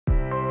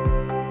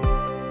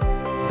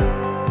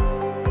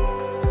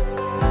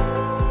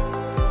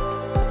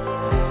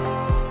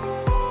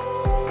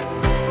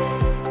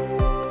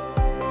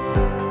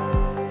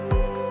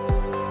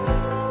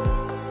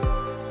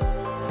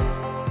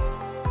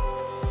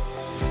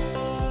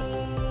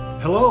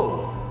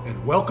Hello,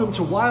 and welcome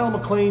to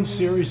Weil-McLain's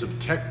series of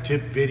tech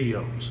tip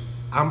videos.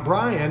 I'm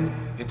Brian,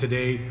 and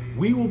today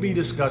we will be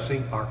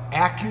discussing our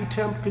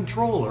AccuTemp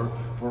controller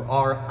for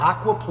our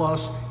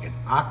AquaPlus and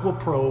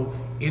AquaPro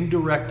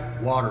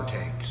indirect water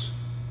tanks.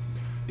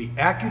 The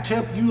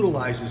AccuTemp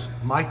utilizes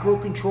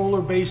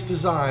microcontroller-based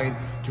design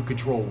to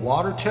control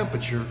water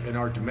temperature in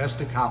our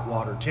domestic hot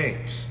water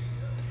tanks.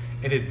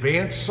 An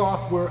advanced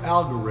software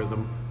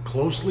algorithm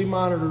closely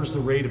monitors the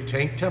rate of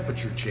tank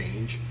temperature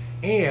change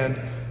and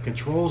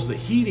controls the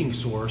heating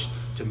source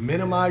to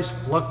minimize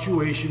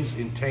fluctuations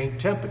in tank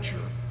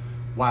temperature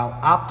while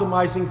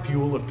optimizing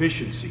fuel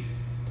efficiency.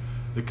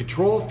 The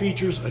control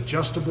features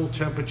adjustable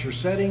temperature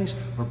settings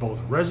for both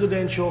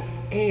residential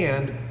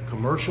and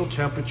commercial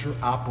temperature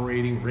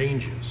operating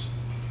ranges.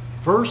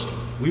 First,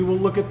 we will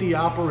look at the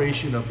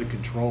operation of the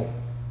control.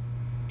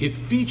 It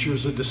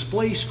features a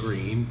display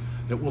screen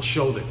that will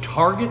show the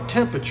target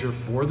temperature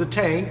for the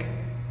tank,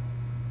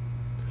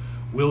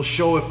 will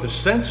show if the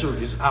sensor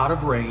is out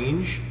of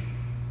range,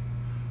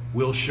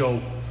 will show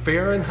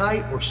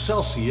Fahrenheit or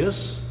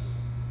Celsius,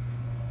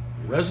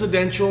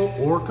 residential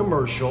or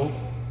commercial,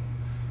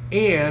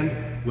 and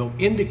will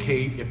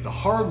indicate if the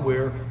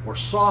hardware or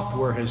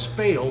software has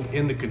failed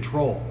in the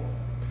control.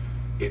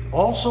 It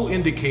also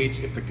indicates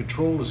if the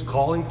control is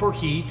calling for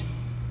heat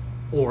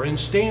or in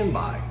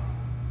standby.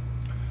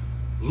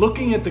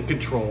 Looking at the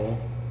control,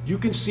 you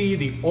can see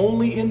the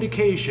only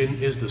indication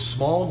is the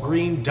small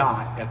green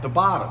dot at the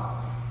bottom.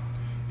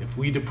 If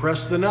we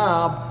depress the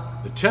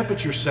knob, the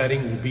temperature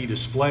setting will be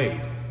displayed.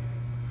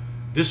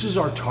 This is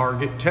our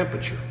target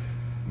temperature,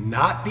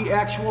 not the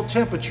actual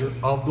temperature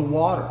of the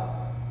water.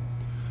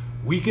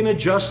 We can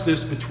adjust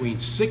this between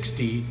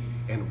 60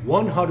 and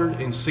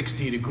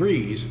 160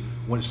 degrees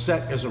when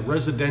set as a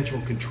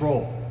residential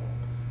control,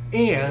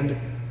 and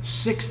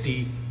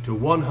 60 to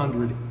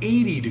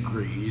 180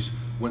 degrees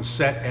when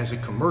set as a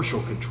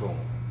commercial control.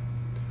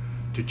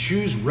 To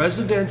choose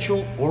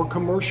residential or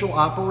commercial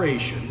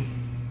operation,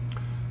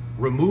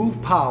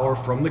 remove power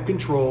from the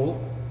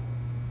control,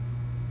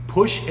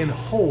 push and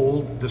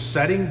hold the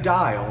setting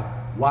dial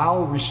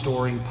while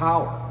restoring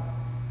power.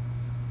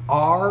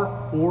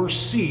 R or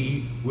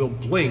C will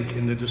blink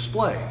in the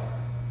display.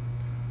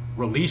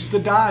 Release the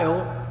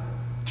dial,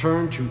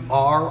 turn to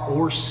R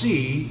or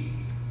C,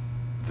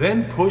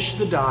 then push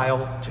the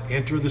dial to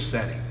enter the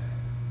setting.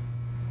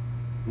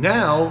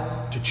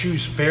 Now, to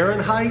choose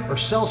Fahrenheit or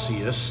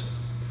Celsius,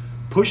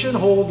 push and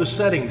hold the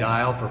setting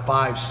dial for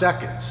 5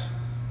 seconds.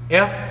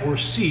 F or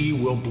C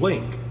will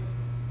blink.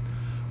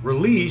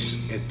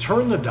 Release and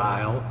turn the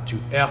dial to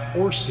F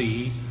or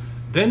C,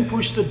 then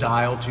push the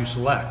dial to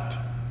select.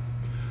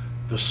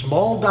 The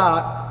small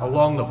dot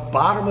along the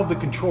bottom of the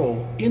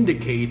control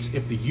indicates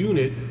if the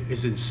unit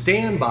is in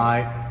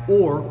standby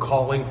or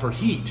calling for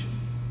heat.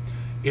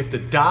 If the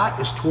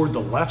dot is toward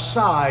the left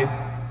side,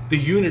 the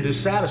unit is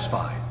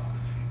satisfied.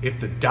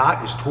 If the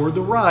dot is toward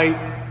the right,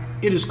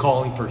 it is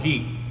calling for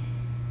heat.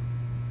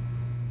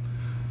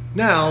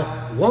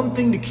 Now, one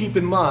thing to keep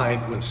in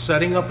mind when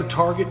setting up a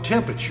target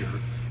temperature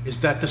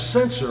is that the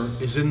sensor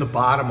is in the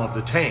bottom of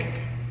the tank.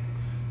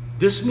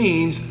 This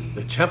means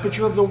the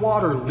temperature of the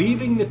water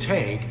leaving the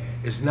tank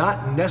is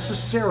not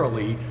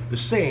necessarily the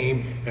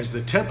same as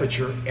the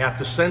temperature at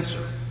the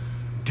sensor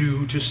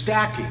due to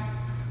stacking,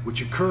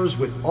 which occurs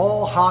with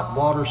all hot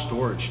water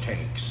storage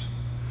tanks.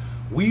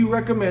 We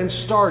recommend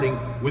starting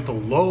with a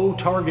low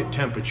target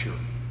temperature,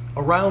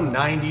 around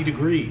 90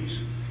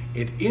 degrees,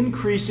 and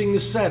increasing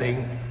the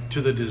setting to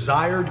the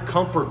desired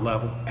comfort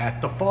level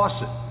at the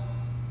faucet.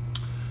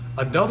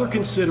 Another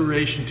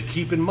consideration to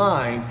keep in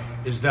mind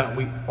is that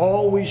we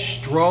always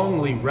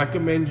strongly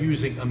recommend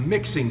using a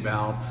mixing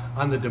valve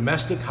on the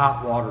domestic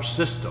hot water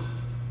system.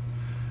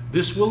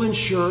 This will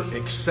ensure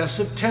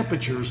excessive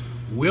temperatures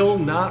will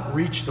not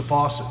reach the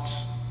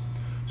faucets.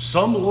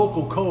 Some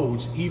local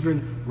codes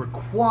even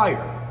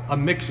require a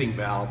mixing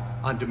valve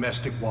on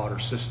domestic water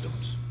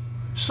systems.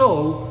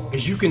 So,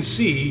 as you can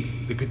see,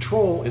 the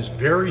control is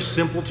very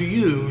simple to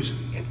use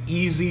and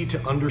easy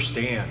to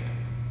understand.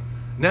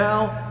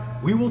 Now,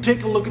 we will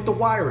take a look at the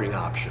wiring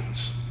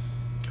options.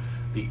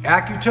 The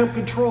AccuTemp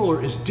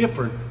controller is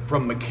different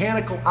from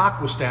mechanical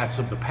aquastats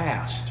of the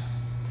past.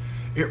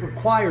 It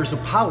requires a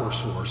power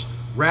source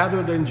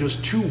rather than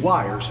just 2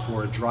 wires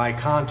for a dry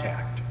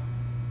contact.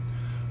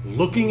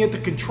 Looking at the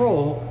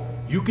control,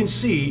 you can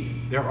see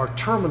there are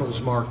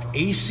terminals marked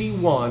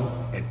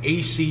AC1 and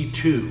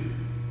AC2.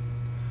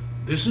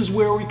 This is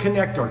where we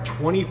connect our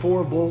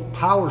 24-volt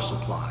power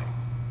supply.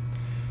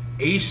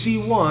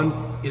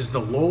 AC1 is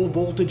the low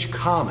voltage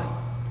common,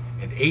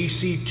 and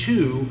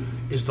AC2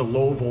 is the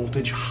low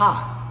voltage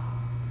hot.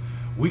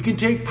 We can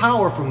take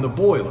power from the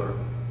boiler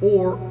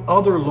or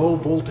other low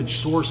voltage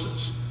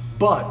sources,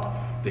 but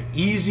the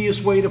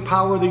easiest way to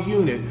power the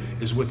unit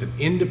is with an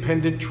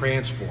independent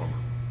transformer.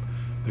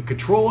 The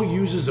control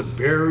uses a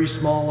very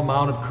small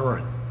amount of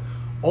current,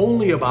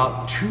 only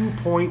about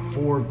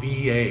 2.4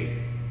 VA.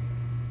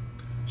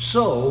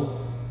 So,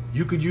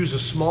 you could use a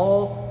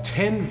small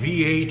 10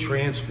 VA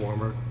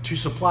transformer to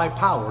supply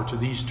power to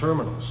these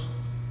terminals.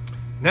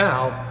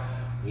 Now,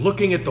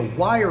 looking at the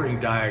wiring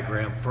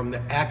diagram from the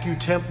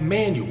AccuTemp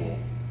manual,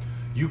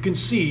 you can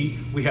see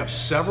we have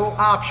several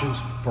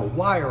options for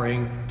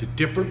wiring to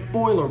different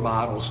boiler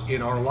models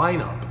in our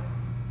lineup.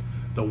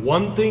 The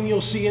one thing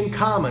you'll see in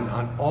common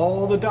on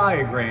all the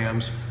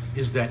diagrams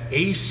is that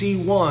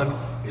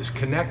AC1 is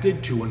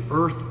connected to an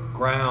earth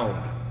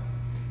ground.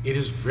 It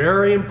is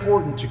very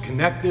important to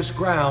connect this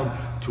ground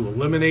to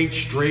eliminate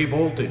stray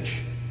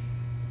voltage.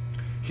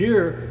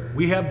 Here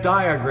we have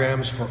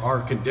diagrams for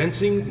our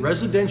condensing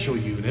residential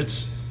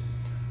units,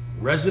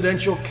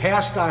 residential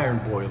cast iron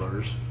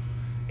boilers,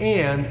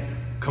 and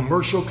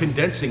commercial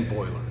condensing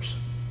boilers.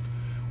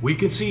 We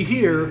can see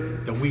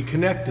here that we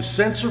connect the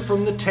sensor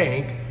from the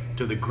tank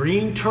to the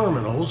green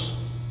terminals,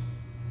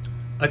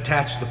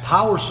 attach the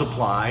power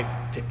supply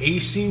to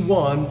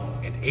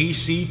AC1 and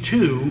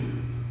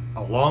AC2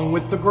 along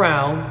with the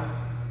ground,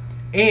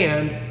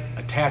 and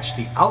attach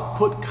the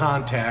output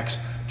contacts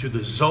to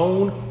the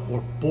zone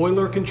or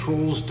boiler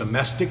control's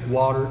domestic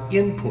water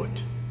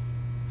input.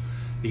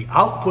 The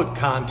output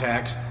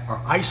contacts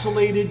are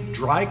isolated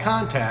dry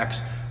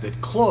contacts that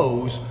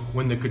close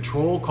when the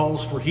control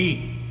calls for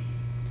heat.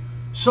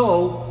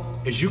 So,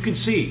 as you can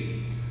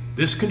see,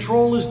 this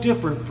control is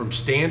different from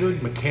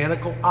standard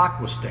mechanical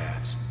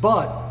aquastats,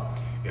 but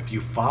if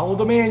you follow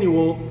the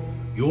manual,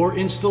 your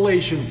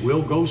installation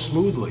will go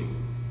smoothly.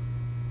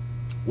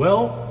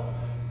 Well,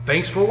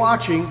 thanks for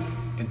watching,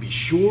 and be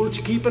sure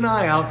to keep an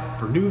eye out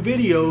for new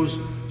videos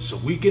so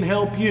we can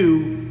help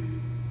you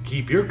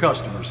keep your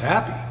customers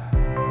happy.